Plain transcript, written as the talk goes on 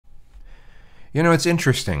You know, it's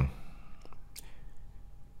interesting.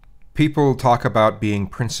 People talk about being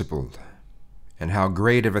principled and how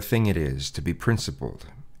great of a thing it is to be principled.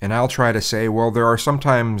 And I'll try to say, well, there are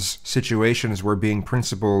sometimes situations where being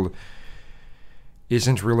principled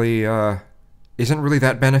isn't really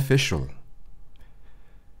that beneficial.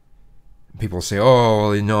 People say,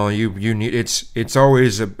 "Oh, well, no, you need it's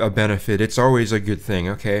always a benefit. It's always a good thing."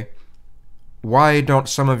 Okay, why don't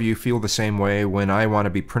some of you feel the same way when I want to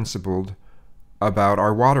be principled about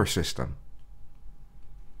our water system?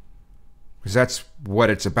 Because that's what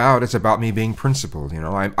it's about. It's about me being principled. You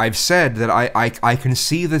know, I've said that I can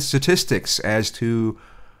see the statistics as to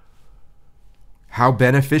how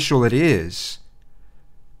beneficial it is,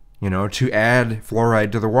 you know, to add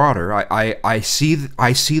fluoride to the water. I see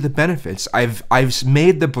the benefits. I've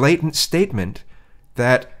made the blatant statement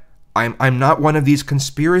that I'm not one of these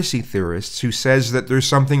conspiracy theorists who says that there's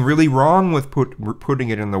something really wrong with putting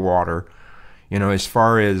it in the water, you know, as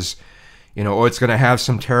far as, you know, oh, it's going to have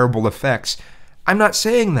some terrible effects. I'm not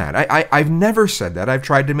saying that. I've never said that. I've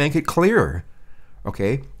tried to make it clear.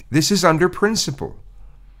 Okay? This is under principle.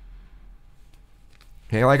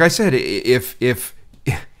 Okay, like I said, if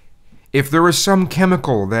there was some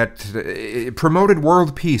chemical that promoted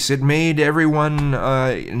world peace, it made everyone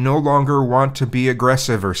no longer want to be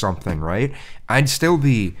aggressive or something, right? I'd still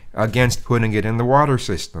be against putting it in the water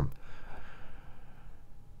system.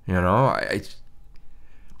 You know,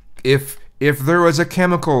 if there was a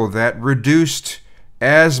chemical that reduced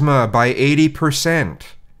asthma by 80%,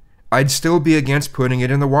 I'd still be against putting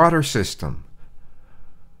it in the water system.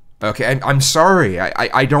 Okay, I'm sorry.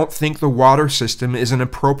 I don't think the water system is an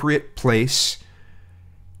appropriate place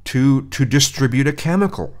to distribute a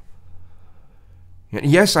chemical.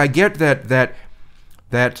 Yes, I get that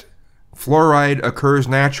fluoride occurs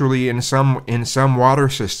naturally in some water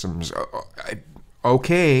systems.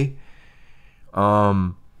 Okay.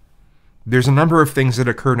 There's a number of things that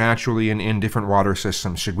occur naturally in different water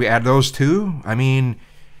systems. Should we add those too? I mean,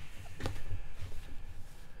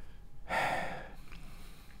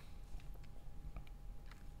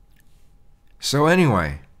 so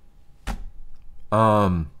anyway,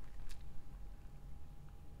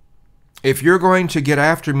 if you're going to get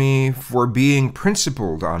after me for being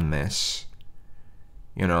principled on this,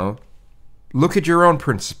 you know, look at your own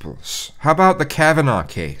principles. How about the Kavanaugh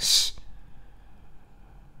case?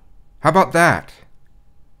 How about that?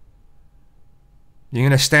 You're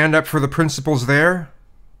going to stand up for the principles there,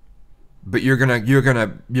 but you're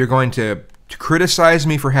going to criticize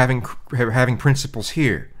me for having principles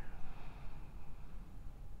here.